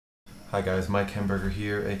Hi guys, Mike Hemberger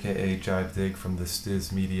here, aka Jive Dig from the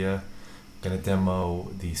Stiz Media. Gonna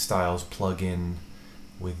demo the Styles plugin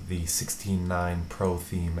with the 16.9 Pro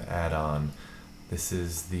theme add-on. This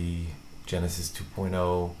is the Genesis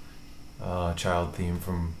 2.0 child theme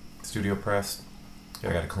from Studio Press.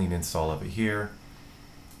 I got a clean install of it here.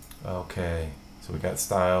 Okay, so we got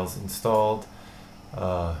Styles installed.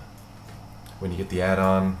 When you get the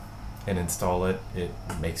add-on and install it, it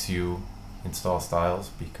makes you install Styles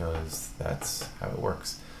because that's how it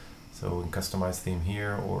works. So we can customize theme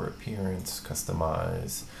here, or appearance,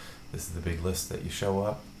 customize. This is the big list that you show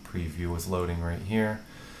up. Preview is loading right here.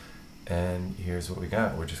 And here's what we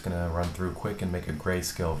got. We're just gonna run through quick and make a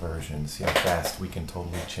grayscale version. See how fast we can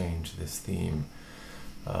totally change this theme.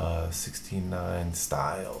 16.9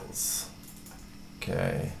 Styles.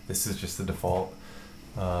 Okay, this is just the default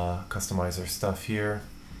customizer stuff here.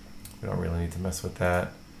 We don't really need to mess with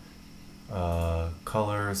that.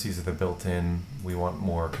 Colors, these are the built-in. We want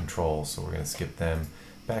more control, so we're going to skip them.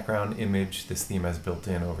 Background image, this theme has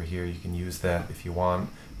built-in over here. You can use that if you want.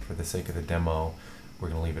 For the sake of the demo, we're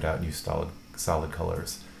going to leave it out and use solid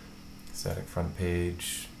colors. Static front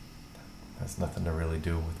page has nothing to really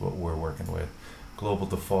do with what we're working with. Global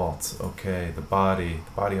defaults, okay. The body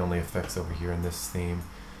only affects over here in this theme,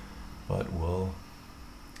 but we'll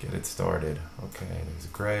get it started. Okay, there's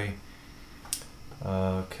gray.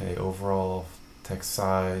 Okay, overall text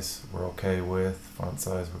size we're okay with, font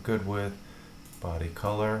size we're good with, body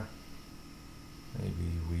color,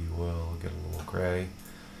 maybe we will get a little gray,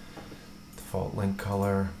 default link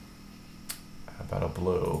color, how about a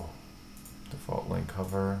blue, default link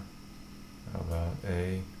cover, how about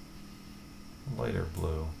a lighter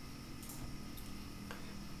blue.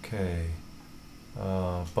 Okay,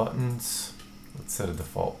 buttons, let's set a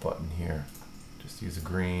default button here, just use a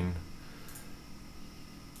green.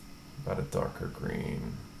 About a darker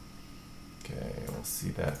green. Okay, we'll see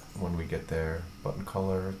that when we get there. Button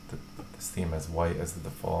color, this theme has white as the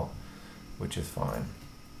default, which is fine.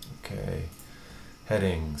 Okay,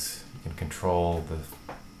 headings, you can control the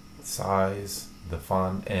size, the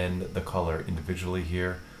font, and the color individually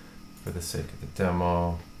here. For the sake of the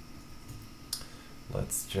demo,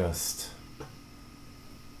 let's just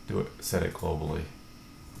set it globally.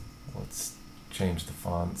 Let's change the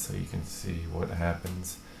font so you can see what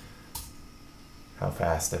happens. How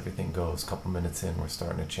fast everything goes. Couple minutes in, we're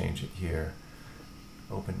starting to change it here.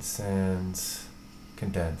 Open sans,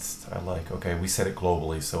 condensed, I like. Okay, we set it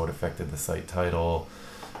globally, so it affected the site title,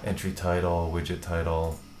 entry title, widget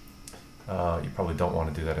title. You probably don't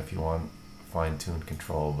want to do that if you want fine-tuned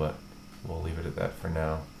control, but we'll leave it at that for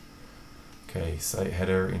now. Okay, site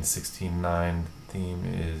header in 16.9 theme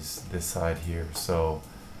is this side here, so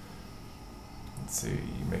let's see,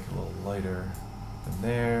 you make it a little lighter than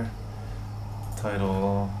there.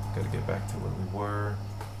 Title, got to get back to where we were.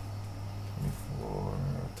 24,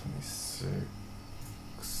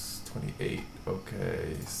 26, 28.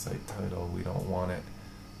 Okay, site title, we don't want it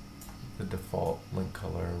the default link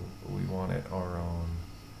color, we want it our own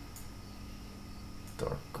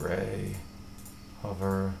dark gray.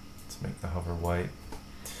 Hover, let's make the hover white.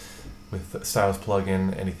 With the Styles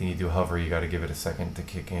plugin, anything you do hover, you got to give it a second to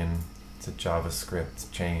kick in. It's a JavaScript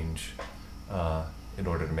change in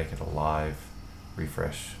order to make it a live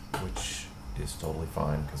refresh, which is totally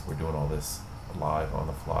fine because we're doing all this live on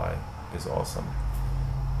the fly. Is awesome.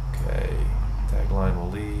 Okay, tagline will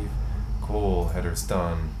leave. Cool, header's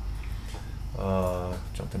done.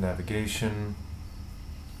 Jump to navigation.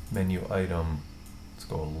 Menu item. Let's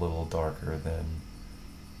go a little darker than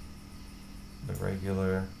the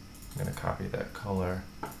regular. I'm going to copy that color.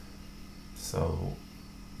 So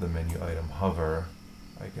the menu item hover,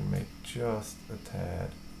 I can make just a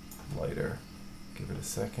tad lighter. Give it a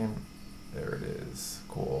second. There it is.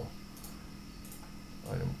 Cool.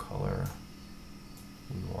 Item color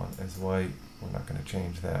we want as white. We're not going to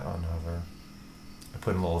change that on hover. I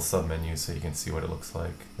put in a little sub menu so you can see what it looks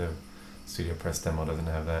like. The Studio Press demo doesn't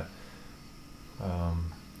have that.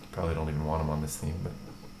 Probably don't even want them on this theme, but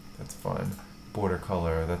that's fine. Border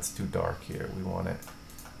color, that's too dark here. We want it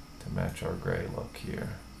to match our gray look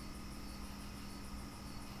here.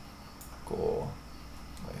 Cool.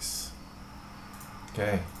 Nice.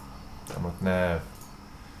 Okay, done with nav.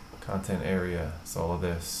 Content area, it's all of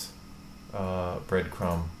this.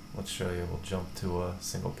 Breadcrumb, let's show you. We'll jump to a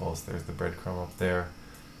single post. There's the breadcrumb up there.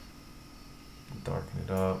 Darken it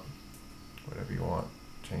up, whatever you want.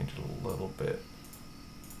 Change it a little bit.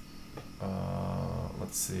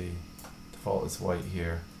 Let's see. Default is white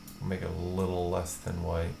here. We'll make it a little less than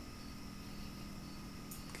white.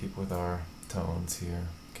 Keep with our tones here.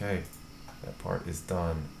 Okay, that part is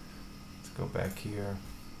done. Let's go back here.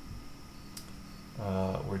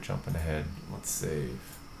 We're jumping ahead. Let's save.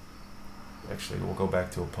 Actually, we'll go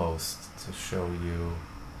back to a post to show you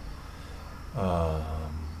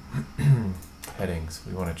headings.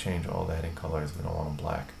 We want to change all the heading colors. We don't want them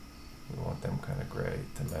black. We want them kind of gray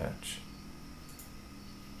to match.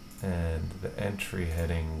 And the entry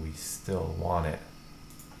heading, we still want it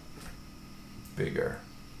bigger.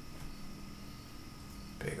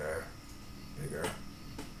 Bigger. Bigger.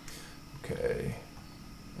 Okay.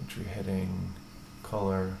 Entry heading,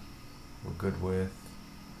 color, we're good with.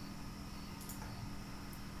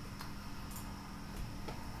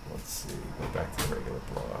 Let's see, go back to the regular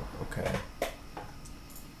blog. Okay.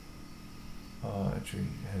 Entry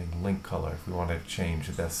heading, link color. If we want to change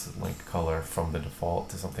this link color from the default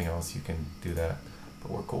to something else, you can do that,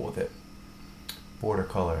 but we're cool with it. Border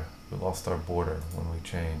color. We lost our border when we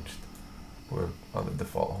changed. We're on the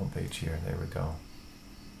default homepage here. There we go.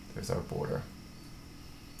 There's our border.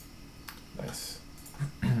 Nice.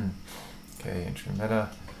 Okay, entry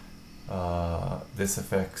meta. This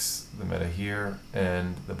affects the meta here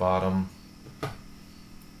and the bottom.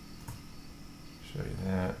 Show you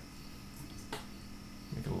that.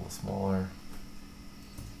 Make it a little smaller.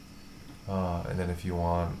 And then if you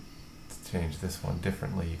want to change this one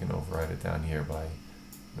differently, you can override it down here by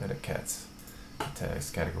meta cats, tags,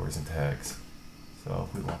 categories, and tags. So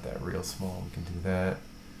if we want that real small, we can do that.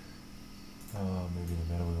 Maybe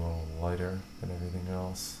the meta we want a little lighter than everything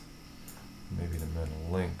else. Maybe the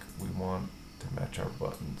meta link we want to match our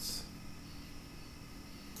buttons.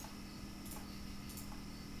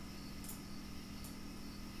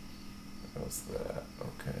 How's that?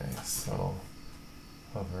 Okay, so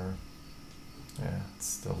hover. Yeah, it's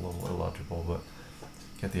still a little illegible, but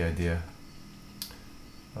get the idea.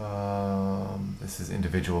 This is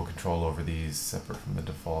individual control over these, separate from the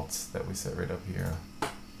defaults that we set right up here.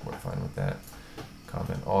 We're fine with that.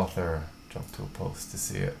 Comment author, jump to a post to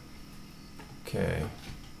see it. Okay,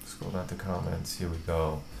 scroll down to comments, here we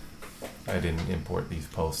go. I didn't import these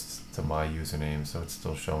posts to my username, so it's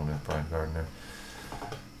still shown as Brian Gardner.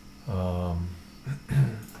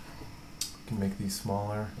 Can make these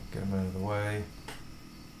smaller, get them out of the way.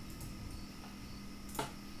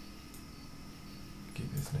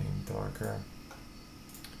 Keep his name darker.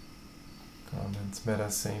 Comments, meta,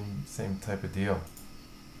 same type of deal.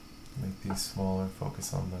 Make these smaller,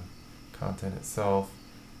 focus on the content itself.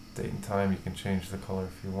 Date and time, you can change the color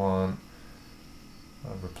if you want.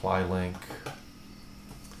 Reply link,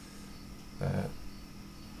 that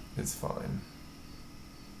is fine.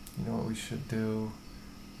 You know what we should do?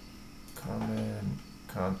 Comment,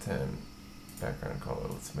 content, background color,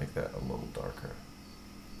 let's make that a little darker.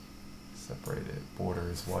 Separate it, border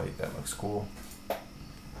is white, that looks cool.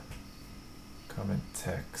 Comment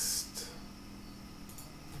text,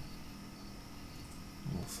 a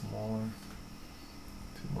little smaller,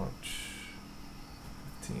 too much,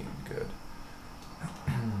 15, good.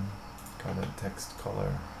 Comment text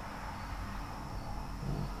color,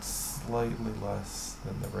 slightly less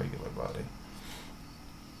than the regular body.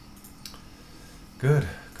 Good.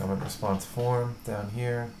 Comment response form down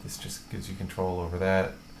here. This just gives you control over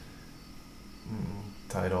that.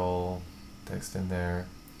 Title, text in there.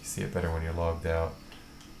 You see it better when you're logged out.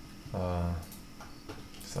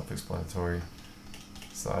 Self-explanatory.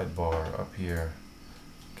 Sidebar up here.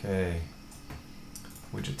 Okay.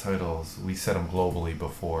 Widget titles. We set them globally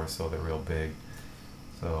before, so they're real big.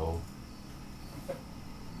 So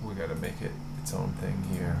we gotta make it its own thing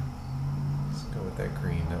here. Let's go with that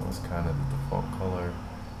green. That was kind of the default color.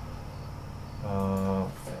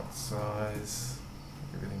 Font size.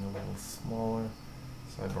 Make everything a little smaller.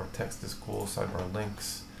 Sidebar text is cool. Sidebar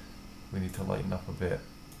links. We need to lighten up a bit.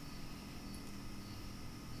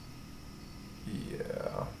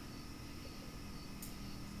 Yeah.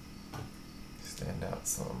 Stand out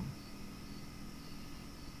some.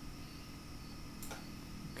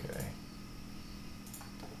 Okay.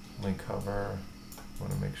 Link hover.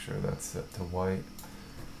 Want to make sure that's set to white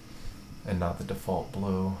and not the default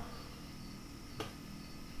blue.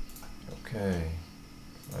 Okay.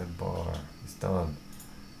 Sidebar is done.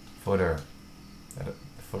 Footer. The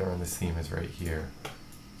footer on this theme is right here.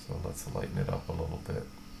 So let's lighten it up a little bit.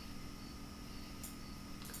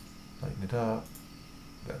 Lighten it up.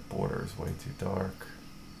 That border is way too dark.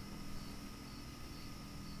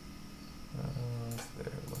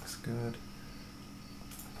 There, looks good.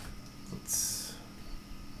 Let's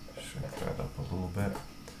shrink that up a little bit.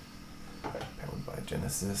 Powered by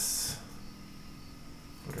Genesis.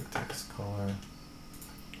 Footer text color.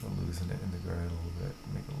 We're losing it in the gray a little bit.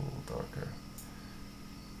 Make it a little darker.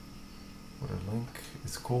 Footer link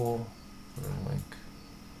is cool. Footer link.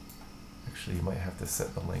 Actually, you might have to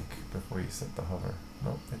set the link before you set the hover.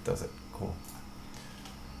 Nope, it does it. Cool.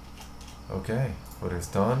 Okay, footer's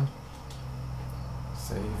done.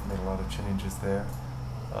 Save, made a lot of changes there.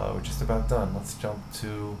 We're just about done. Let's jump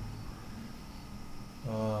to,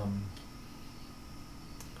 oh,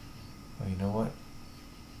 you know what?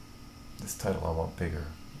 This title I want bigger.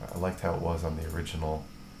 I liked how it was on the original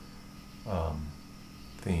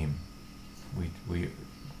theme. We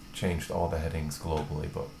changed all the headings globally,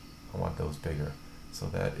 but I want those bigger. So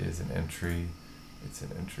that is an entry. It's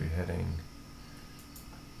an entry heading.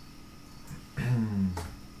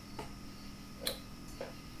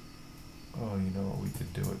 Oh, you know what? We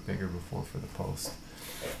could do it bigger before for the post.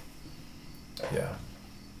 Yeah,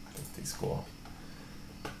 50 score.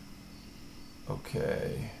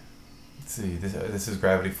 Okay. Let's see. This is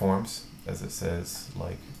Gravity Forms, as it says,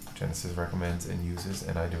 like Genesis recommends and uses,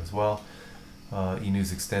 and I do as well.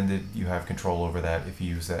 eNews Extended, you have control over that if you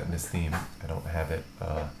use that in this theme. I don't have it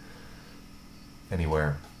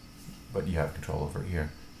anywhere, but you have control over it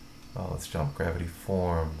here. Let's jump. Gravity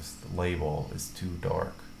Forms, the label is too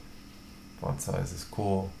dark. Font size is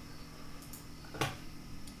cool.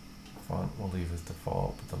 Font we'll leave as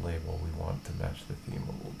default, but the label we want to match the theme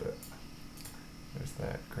a little bit. There's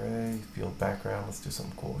that gray. Field background, let's do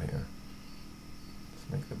something cool here. Let's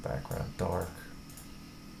make the background dark.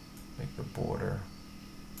 Make the border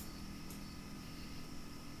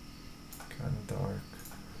kind of dark.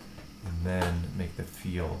 And then make the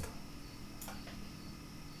field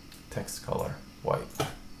text color white.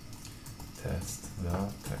 Test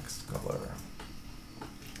the text color.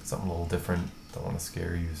 Something a little different. Don't want to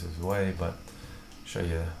scare users away, but show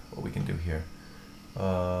you what we can do here.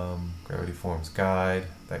 Gravity Forms guide,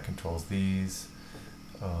 that controls these.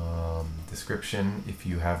 Description, if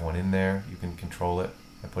you have one in there, you can control it.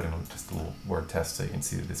 I put in just a little word test so you can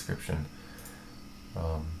see the description.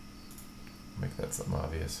 Make that something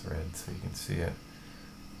obvious, red, so you can see it.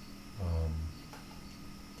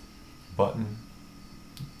 Button,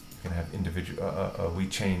 you can have individual, we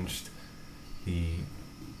changed the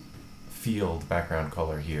field background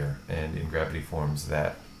color here, and in Gravity Forms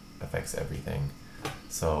that affects everything.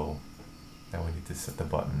 So now we need to set the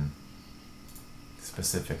button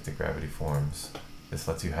specific to Gravity Forms. This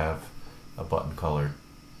lets you have a button color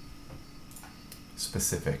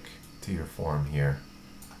specific to your form here,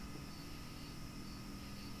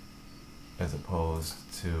 as opposed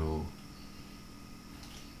to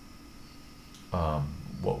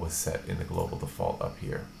what was set in the global default up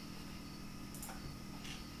here.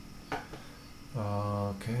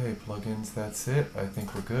 Okay, plugins, that's it. I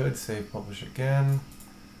think we're good. Save, publish again.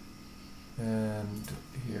 And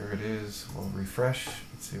here it is. We'll refresh.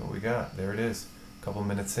 Let's see what we got. There it is. A couple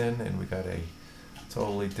minutes in, and we got a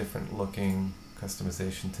totally different looking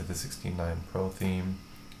customization to the 16.9 Pro theme.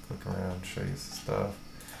 Click around, show you some stuff.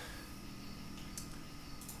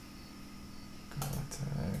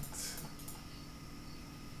 Contact.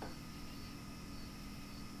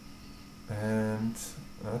 And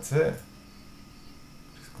that's it.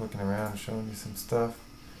 Just clicking around, showing you some stuff.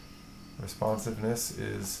 Responsiveness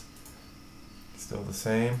is still the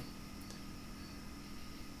same.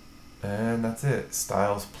 And that's it.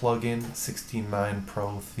 Styles plugin, 16.9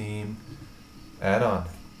 Pro theme add-on.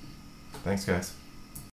 Thanks, guys.